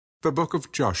The Book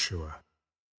of Joshua.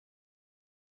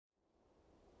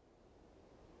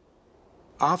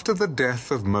 After the death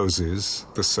of Moses,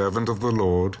 the servant of the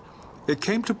Lord, it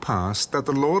came to pass that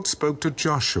the Lord spoke to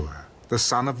Joshua, the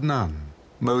son of Nun,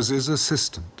 Moses'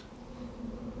 assistant.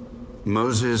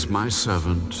 Moses, my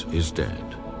servant, is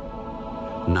dead.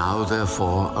 Now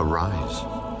therefore arise,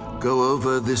 go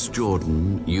over this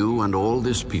Jordan, you and all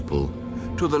this people,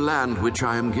 to the land which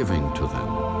I am giving to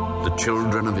them, the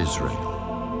children of Israel.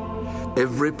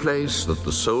 Every place that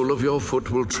the sole of your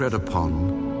foot will tread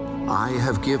upon, I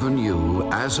have given you,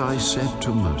 as I said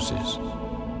to Moses.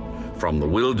 From the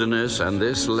wilderness and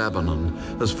this Lebanon,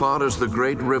 as far as the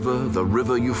great river, the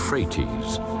river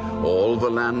Euphrates, all the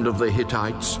land of the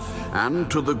Hittites, and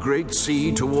to the great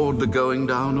sea toward the going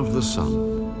down of the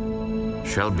sun,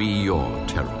 shall be your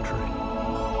territory.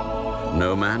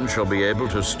 No man shall be able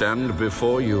to stand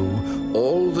before you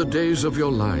all the days of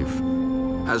your life.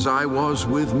 As I was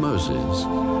with Moses,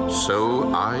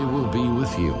 so I will be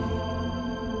with you.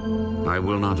 I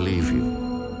will not leave you,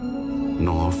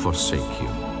 nor forsake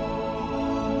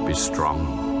you. Be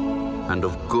strong and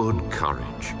of good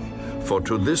courage, for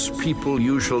to this people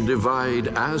you shall divide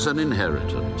as an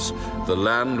inheritance the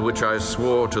land which I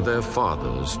swore to their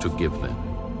fathers to give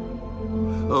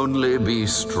them. Only be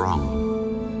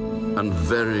strong and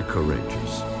very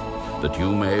courageous, that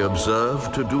you may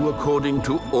observe to do according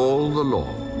to all the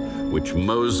law which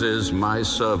Moses my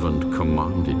servant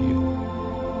commanded you.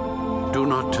 Do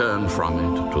not turn from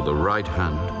it to the right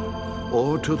hand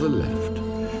or to the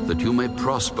left, that you may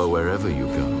prosper wherever you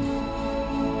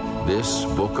go. This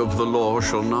book of the law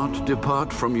shall not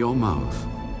depart from your mouth,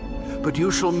 but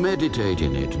you shall meditate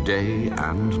in it day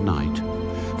and night,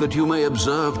 that you may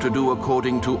observe to do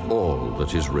according to all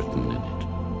that is written in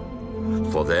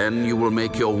it. For then you will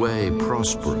make your way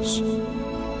prosperous,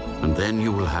 and then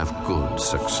you will have good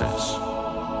success.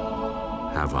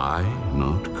 Have I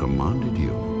not commanded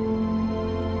you?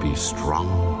 Be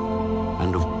strong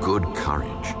and of good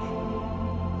courage.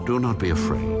 Do not be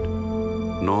afraid,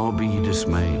 nor be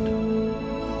dismayed,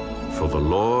 for the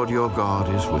Lord your God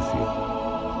is with you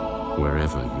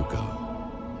wherever you go.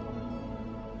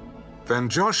 Then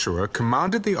Joshua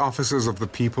commanded the officers of the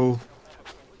people,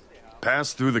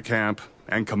 Pass through the camp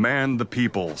and command the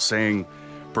people, saying,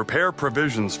 Prepare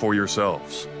provisions for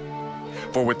yourselves.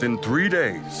 For within 3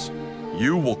 days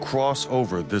you will cross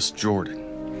over this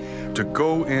Jordan, to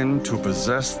go in to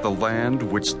possess the land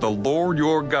which the Lord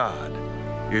your God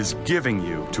is giving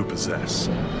you to possess.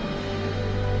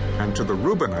 And to the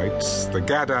Reubenites, the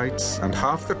Gadites, and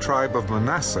half the tribe of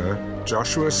Manasseh,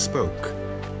 Joshua spoke.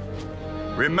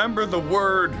 Remember the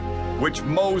word which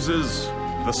Moses,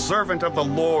 the servant of the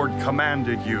Lord,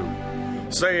 commanded you,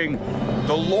 saying,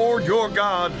 The Lord your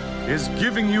God is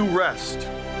giving you rest,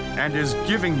 and is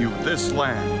giving you this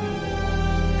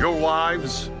land. Your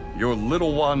wives, your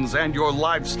little ones, and your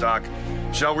livestock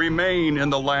shall remain in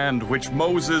the land which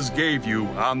Moses gave you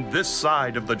on this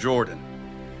side of the Jordan.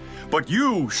 But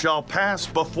you shall pass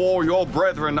before your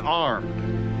brethren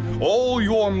armed, all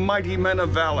your mighty men of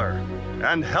valor,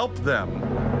 and help them,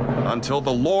 until the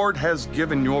Lord has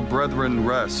given your brethren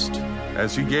rest,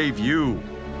 as he gave you.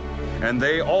 And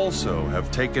they also have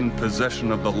taken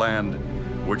possession of the land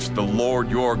which the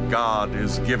Lord your God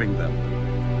is giving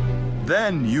them.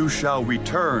 Then you shall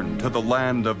return to the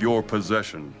land of your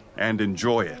possession and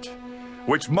enjoy it,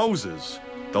 which Moses,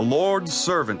 the Lord's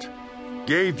servant,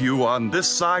 gave you on this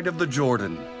side of the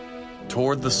Jordan,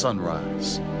 toward the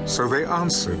sunrise. So they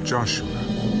answered Joshua,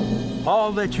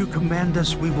 All that you command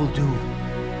us we will do,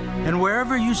 and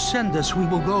wherever you send us we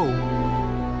will go.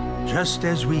 Just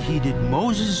as we heeded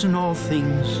Moses in all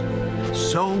things,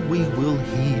 so we will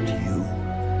heed you.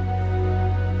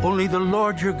 Only the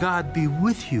Lord your God be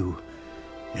with you,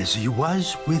 as he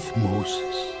was with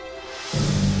Moses.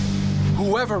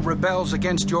 Whoever rebels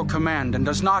against your command and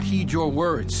does not heed your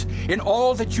words, in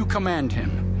all that you command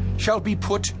him, shall be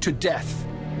put to death.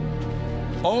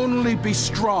 Only be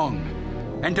strong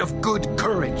and of good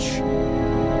courage.